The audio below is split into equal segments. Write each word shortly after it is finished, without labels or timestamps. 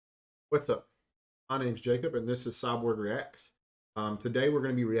What's up? My name's Jacob, and this is Cyborg Reacts. Today, we're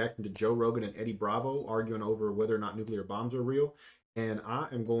going to be reacting to Joe Rogan and Eddie Bravo arguing over whether or not nuclear bombs are real. And I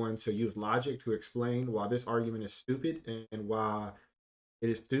am going to use logic to explain why this argument is stupid and why it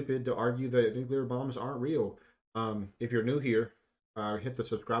is stupid to argue that nuclear bombs aren't real. If you're new here, hit the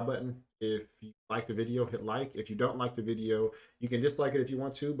subscribe button. If you like the video, hit like. If you don't like the video, you can dislike it if you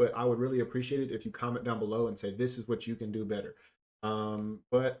want to, but I would really appreciate it if you comment down below and say this is what you can do better.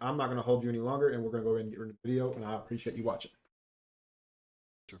 But I'm not going to hold you any longer, and we're going to go ahead and get rid of the video, and I appreciate you watching.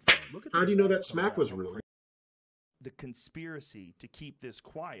 How do you know that smack was real? The conspiracy to keep this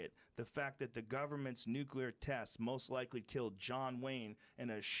quiet, the fact that the government's nuclear tests most likely killed John Wayne and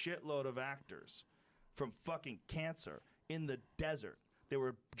a shitload of actors from fucking cancer in the desert. They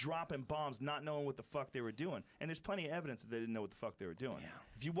were dropping bombs, not knowing what the fuck they were doing. And there's plenty of evidence that they didn't know what the fuck they were doing. Yeah.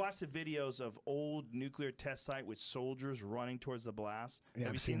 If you watch the videos of old nuclear test site with soldiers running towards the blast,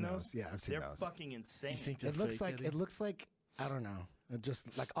 have you seen those? Yeah, I've seen those. They're fucking insane. It looks like I don't know. It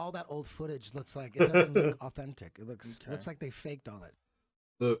just like all that old footage looks like it doesn't look authentic. It looks like they faked all it.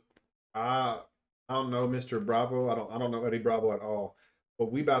 Look, I don't know Mr. Bravo. I don't know Eddie Bravo at all.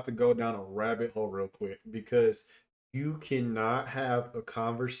 But we about to go down a rabbit hole real quick because you cannot have a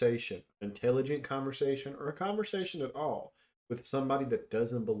conversation, intelligent conversation, or a conversation at all with somebody that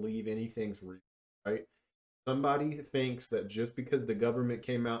doesn't believe anything's real, right? Somebody thinks that just because the government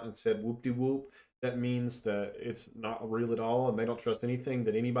came out and said whoop-de-whoop, that means that it's not real at all, and they don't trust anything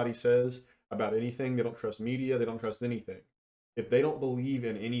that anybody says about anything. They don't trust media. They don't trust anything. If they don't believe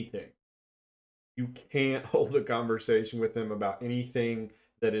in anything, you can't hold a conversation with them about anything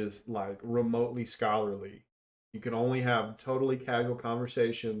that is like remotely scholarly. You can only have totally casual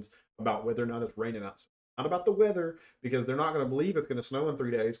conversations about whether or not it's raining outside. Not about the weather, because they're not going to believe it's going to snow in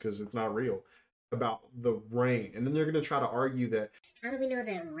 3 days because it's not real. About the rain. And then they're going to try to argue that, how do we know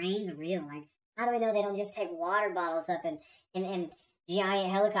that rain's real? Like, how do we know they don't just take water bottles up and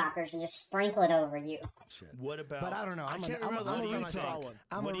giant helicopters and just sprinkle it over you? Shit. What about? But I don't know. I'm a retard.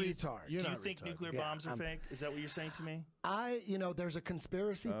 I'm a retard. Do you think nuclear bombs are fake? Is that what you're saying to me? There's a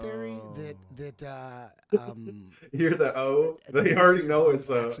conspiracy theory that hear the O? They already know it's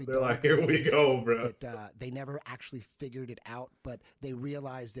they're like, here we go, bro. They never actually figured it out, but they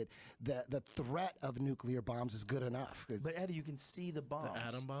realized that the threat of nuclear bombs is good enough. But Eddie, you can see the bombs. The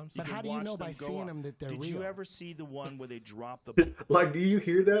atom bombs? But how do you know by seeing them that they're real? Did you ever see the one where they drop the like, do you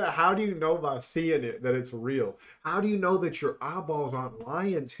hear that? How do you know by seeing it that it's real? How do you know that your eyeballs aren't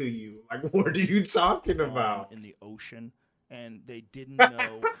lying to you? Like, what are you talking about? In the ocean, and they didn't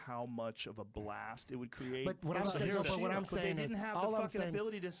know how much of a blast it would create. But what I'm saying they is, didn't have the fucking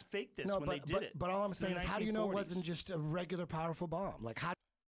ability to fake this when they did it. But all I'm saying is, how do you know it wasn't just a regular powerful bomb? Like, how?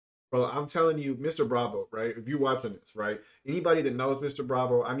 Well, I'm telling you, Mr. Bravo, right? If you're watching this, right? Anybody that knows Mr.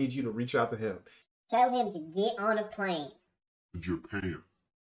 Bravo, I need you to reach out to him. Tell him to get on a plane to Japan,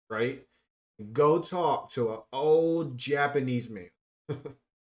 right? Go talk to an old Japanese man.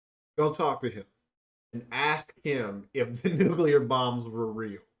 Go talk to him and ask him if the nuclear bombs were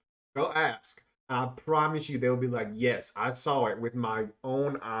real. Go ask. And I promise you, they'll be like, yes, I saw it with my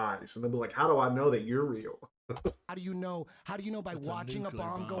own eyes. And they'll be like, how do I know that you're real? How do you know? How do you know by watching a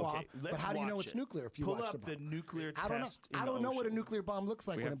bomb go off? But how do you know it's nuclear if you pull watch up the nuclear test? I don't know what a nuclear bomb looks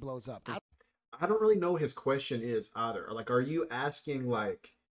like when it blows up. I don't really know what his question is either. Like, are you asking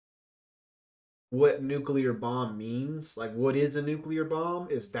like what nuclear bomb means? Like, what is a nuclear bomb?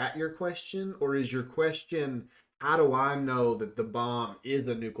 Is that your question? Or is your question, how do I know that the bomb is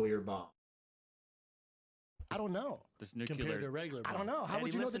a nuclear bomb? I don't know. There's nuclear. Compared to regular bomb. I don't know. How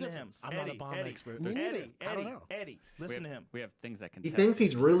would you know the difference? I'm not a bomb expert. Me neither. I don't know. Eddie, listen to him. We have things that can. He thinks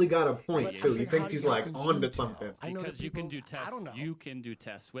he's really got a point too. He thinks he's like onto something. I know because you can do tests. I don't know. You can do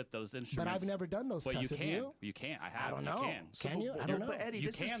tests with those instruments. But I've never done those tests. You can. You can't. I have. I don't know. Can you? I don't know. But Eddie,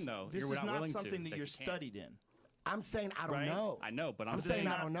 you can though. This is not something that you're studied in. I'm saying I don't know. I know, but I'm saying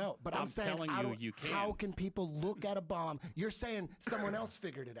I don't know. But I'm saying telling you can. How can people look at a bomb? You're saying someone else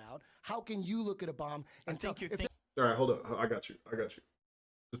figured it out. How can you look at a bomb and tell? All right, hold up. I got you.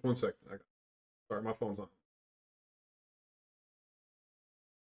 Just 1 second. Sorry, my phone's on.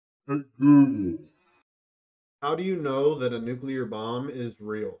 Hey Google, how do you know that a nuclear bomb is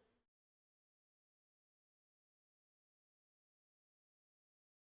real?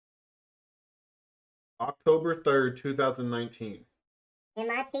 October 3rd, 2019.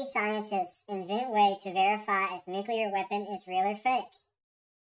 MIT scientists invent way to verify if nuclear weapon is real or fake.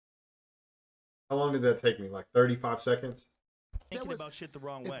 How long did that take me? Like 35 seconds? thinking about shit the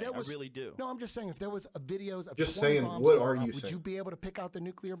wrong way. I really do. No, I'm just saying, if there was videos of Just 20 saying, bombs what going are off, you would saying? you be able to pick out the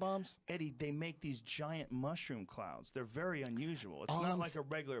nuclear bombs? Eddie, they make these giant mushroom clouds. They're very unusual. It's All not I'm like a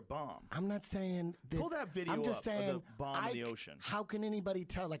regular bomb. I'm not saying that. Pull that video I'm just up saying, of the bomb in the ocean. How can anybody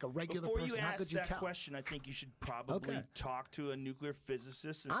tell? Like a regular Before person, you how ask could you that tell? question, I think you should probably talk to a nuclear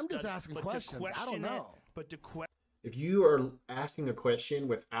physicist. And I'm just study- asking but to questions. I don't question it- know. But to question If you are asking a question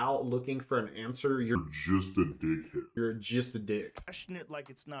without looking for an answer, You're just a dickhead. you're just a dick. it like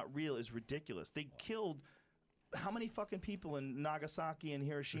it's not real is ridiculous. They killed how many fucking people in Nagasaki and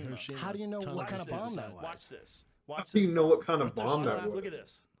Hiroshima? How do you know what Watch kind of this. bomb that was? Watch this. How Watch do this. you know what kind of They're bomb still- that was? Look at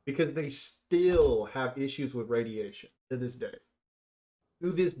this. Because they still have issues with radiation to this day.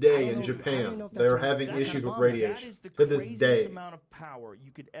 To this I day don't in know- I don't Japan, know if that's they're a- having that kind of issues with bomb. radiation. That is the To this craziest day. amount of power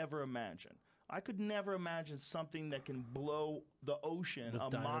you could ever imagine. I could never imagine something that can blow the ocean With a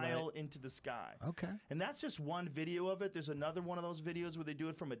dynamite? mile into the sky. Okay. And that's just one video of it. There's another one of those videos where they do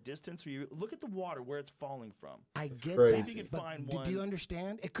it from a distance where you look at the water where it's falling from. I get Crazy. that. See if you can but find do you one.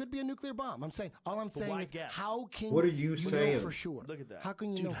 understand? It could be a nuclear bomb. I'm saying all I'm saying why is guess? how can What are you know saying? for sure? Look at that. How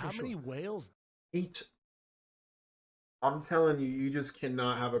can you Dude, know how for many sure? whales? Eat. I'm telling you, you just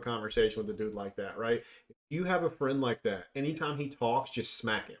cannot have a conversation with a dude like that, right? If you have a friend like that, anytime he talks, just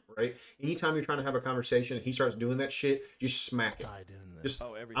smack him, right? Anytime you're trying to have a conversation and he starts doing that shit, just smack him. Died in this. Just,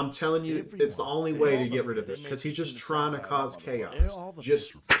 Oh, everything. I'm telling you, it's the only way to get rid of it because he's just trying to cause chaos. All the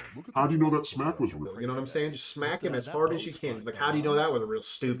Just, How do you know that smack was real? you know what I'm saying? Just smack him That as hard as you boat's can. fucked Like, up, how do you know huh? that was real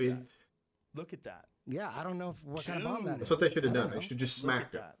stupid? Look at that. Yeah, I don't know what kind of bomb that is. That's what they should have I don't done. They know. should just Look smack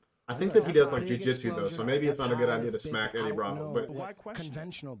at him. that. I think That's that he a does like big jujitsu though, so explosion. maybe it's That's not a good high, idea to it's big. smack I Eddie don't Bravo. know But Why what question it?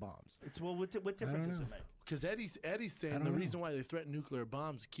 conventional bombs. It's well, what difference does it make? Because Eddie's saying don't the know. reason why they threaten nuclear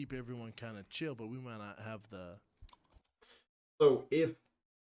bombs to keep everyone kind of chill, but we might not have the. so if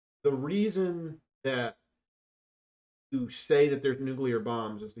the reason that you say that there's nuclear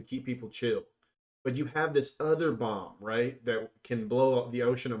bombs is to keep people chill, but you have this other bomb, right, that can blow up the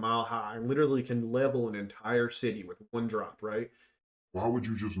ocean a mile high and literally can level an entire city with one drop, right? Why would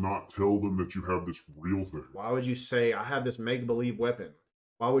you just not tell them that you have this real thing? Why would you say I have this make-believe weapon?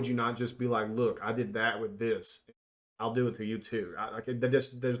 Why would you not just be like, look, I did that with this. I'll do it to you too.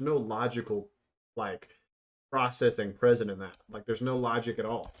 There's no logical like processing present in that. Like there's no logic at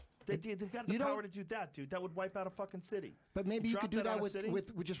all. They've got the You don't- power to do that, dude. That would wipe out a fucking city. But maybe you Drop could do that on that a with, city?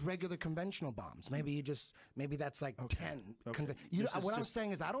 with just regular conventional bombs. Maybe maybe that's like 10. Okay. You, This is what I'm just-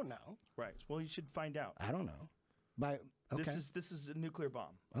 saying is I don't know. Right. Well, you should find out. I don't know. But okay. This is a nuclear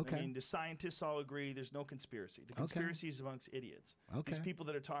bomb. Okay. I mean, the scientists all agree there's no conspiracy. The conspiracy is amongst idiots. Okay. These people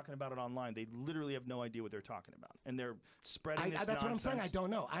that are talking about it online, they literally have no idea what they're talking about, and they're spreading this that's what I'm saying. I nonsense. don't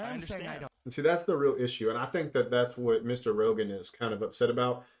know. I am saying I understand. don't. And see, that's the real issue. And I think that that's what Mr. Rogan is kind of upset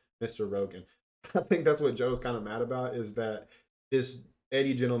about. Mr. Rogan. I think that's what Joe's kind of mad about is that this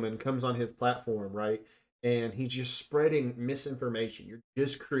Eddie gentleman comes on his platform, right? And he's just spreading misinformation. You're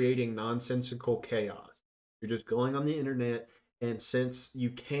just creating nonsensical chaos. You're just going on the internet, and since you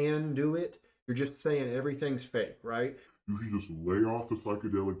can do it, you're just saying everything's fake, right? You should just lay off the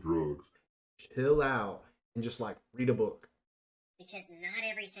psychedelic drugs. Chill out and just like read a book. Because not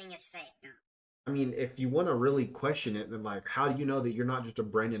everything is fake. No. I mean, if you want to really question it, then like, how do you know that you're not just a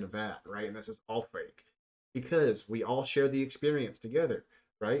brain in a vat, right? And this is all fake, because we all share the experience together,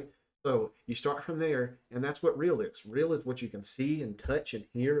 right? So you start from there, and that's what real is. Real is what you can see and touch and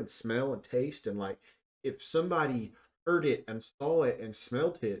hear and smell and taste. And like, if somebody heard it and saw it and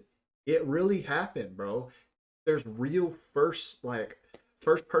smelt it, it really happened, bro. There's real first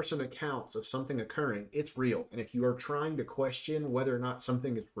person accounts of something occurring. It's real. And if you are trying to question whether or not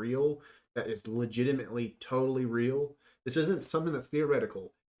something is real, that is legitimately totally real, this isn't something that's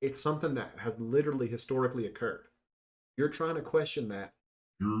theoretical. It's something that has literally historically occurred. You're trying to question that,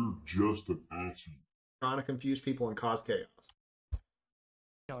 You're just an asshole. trying to confuse people and cause chaos.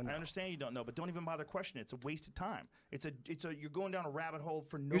 Don't know. I understand you don't know, but don't even bother questioning it. It's a waste of time. You're going down a rabbit hole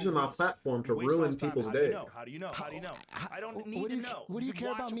for no Using my reason. platform to You waste all ruin this time. people's How do you day. know? How do you know? How do you know? I don't What need do to you- know. What do you care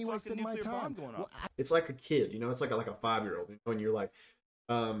watch about a me fucking wasting my nuclear bomb time? going Well, off. It's like a kid, it's like a 5-year-old, and you're like,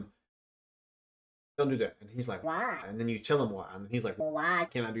 don't do that. And he's like, Why? And then you tell him why. And then he's like, Well, why?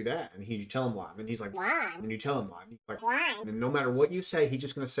 can't I do that? And you tell him why. And then he's like, Why? And then you tell him why. And he's like, Why? and then no matter what you say, he's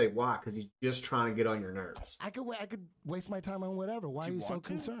just going to say why, because he's just trying to get on your nerves. I could waste my time on whatever. Why Do are you you so want to?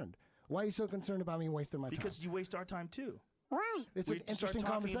 concerned? Why are you so concerned about me wasting my time? Because you waste our time too. Why? it's We an start interesting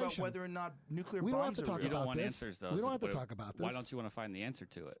talking conversation. about whether or not nuclear We don't have bombs to are talk real. You don't about want this. answers, though. We so don't have to why- talk about Why this. don't you want to find the answer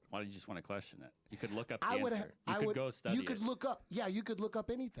to it? Why do you just want to question it? You could look up the I would. answer. You could go study You could it. look up. Yeah, you could look up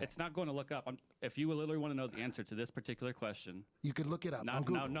anything. It's not going to look up. If you literally want to know the answer to this particular question, You could look it up on no,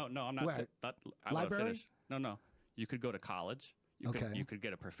 Google. no, I'm not. Where? I want to Library? finish. No. You could go to college. You could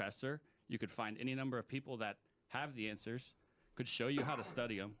get a professor. You could find any number of people that have the answers, could show you how to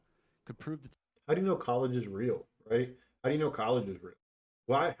study them, could prove that. How do you know college is real, right? How do you know college is real?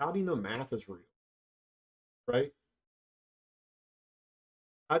 Why? How do you know math is real, right?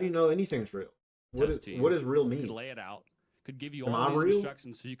 How do you know anything's real? What does real mean? Could lay it out. Could give you Am all I these real?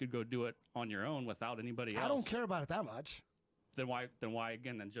 instructions so you could go do it on your own without anybody else. I don't care about it that much. Then why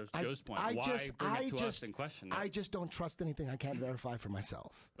again? Then Joe's point. I Why just- bring I it to just- us and question it? I just don't trust anything I can't verify for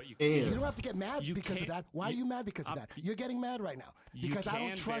myself. But you And- You don't have to get mad You because of can't- that. Why are you mad because of that? You're getting mad right now You because I don't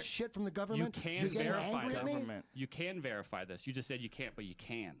can trust shit from the you government. can You're getting verify angry at me? government. You can verify this. You just said you can't, but you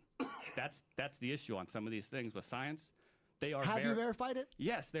can. That's the issue on some of these things with science. They are. Have you verified it?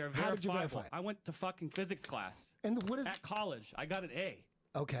 Yes, they're verifiable. How did you verify it? I went to fucking physics class And what is at college. I got an A.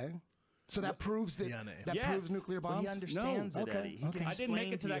 okay? So that proves that Yeah, no. that Yes. proves nuclear Well, bombs. he understands it, Okay, Eddie. He okay. can I didn't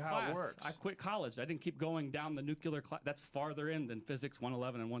make explain it to you that how it class. works. I quit college. I didn't keep going down the nuclear class. That's farther in than physics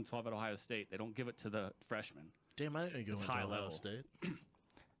 111 and 112 at Ohio State. They don't give it to the freshmen. Damn, I didn't go It's into high Ohio level. State.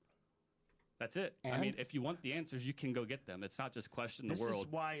 That's it. I And? mean, if you want the answers, you can go get them. It's not just question This the is world.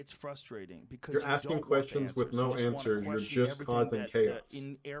 why it's frustrating because You're you asking don't want the questions with answers. no You just wanna answers. You're question just everything causing that chaos.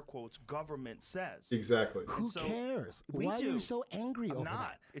 in air quotes, government says. Exactly. Who so cares? we Why are you do. so angry I'm over not.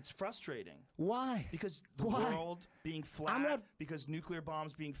 that? It's frustrating Why? because the Why? world being flat, not- because nuclear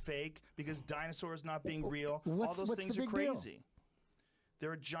bombs being fake, because dinosaurs not being real. All What's- those what's things the are big deal? crazy.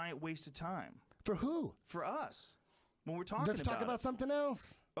 They're a giant waste of time For who? for us when we're talking Let's talk about it. something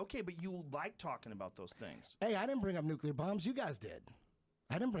else. Okay, but you like talking about those things. Hey, I didn't bring up nuclear bombs. You guys did.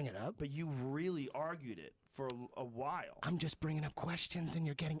 I didn't bring it up. But you really argued it for a while. I'm just bringing up questions, and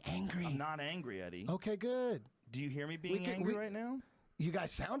you're getting angry. I'm not angry, Eddie. Okay, good. Do you hear me being angry right now? You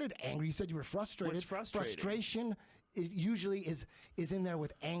guys sounded angry. You said you were frustrated. What's frustrating? Frustration usually is in there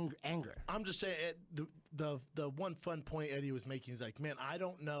with anger. I'm just saying the one fun point Eddie was making is like, man, I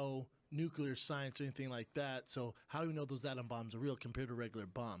don't know nuclear science or anything like that. So how do we know those atom bombs are real compared to a regular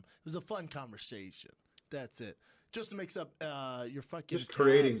bomb? It was a fun conversation. That's it. Just to mix up your fucking Just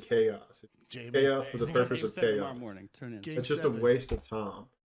creating tabs. chaos. Jamie. Chaos for the Hey, purpose Game of 7 chaos. tomorrow morning. Turn in. Game It's just 7. a waste of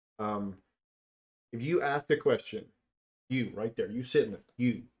time. If you ask a question, you right there, you sitting there,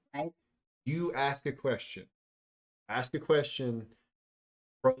 you. Right. You ask a question. Ask a question,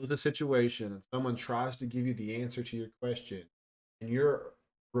 pose a situation, and someone tries to give you the answer to your question, and your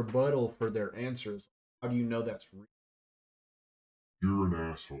rebuttal for their answers. How do you know that's real? You're an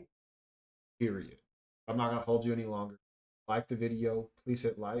asshole. Period. I'm not gonna hold you any longer. Like the video, please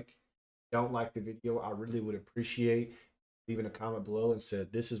hit like. Don't like the video, I really would appreciate leaving a comment below and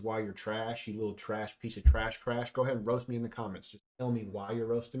said, this is why you're trash, you little trash piece of trash crash. Go ahead and roast me in the comments. Just tell me why you're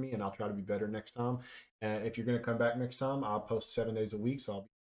roasting me, and I'll try to be better next time. And if you're gonna come back next time, I'll post 7 days a week, so I'll be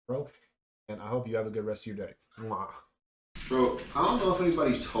pro. And I hope you have a good rest of your day. Mwah. Bro, I don't know if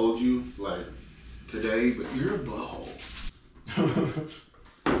anybody's told you like today, but you're a butthole.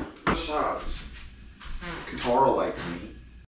 Besides, Katara likes me.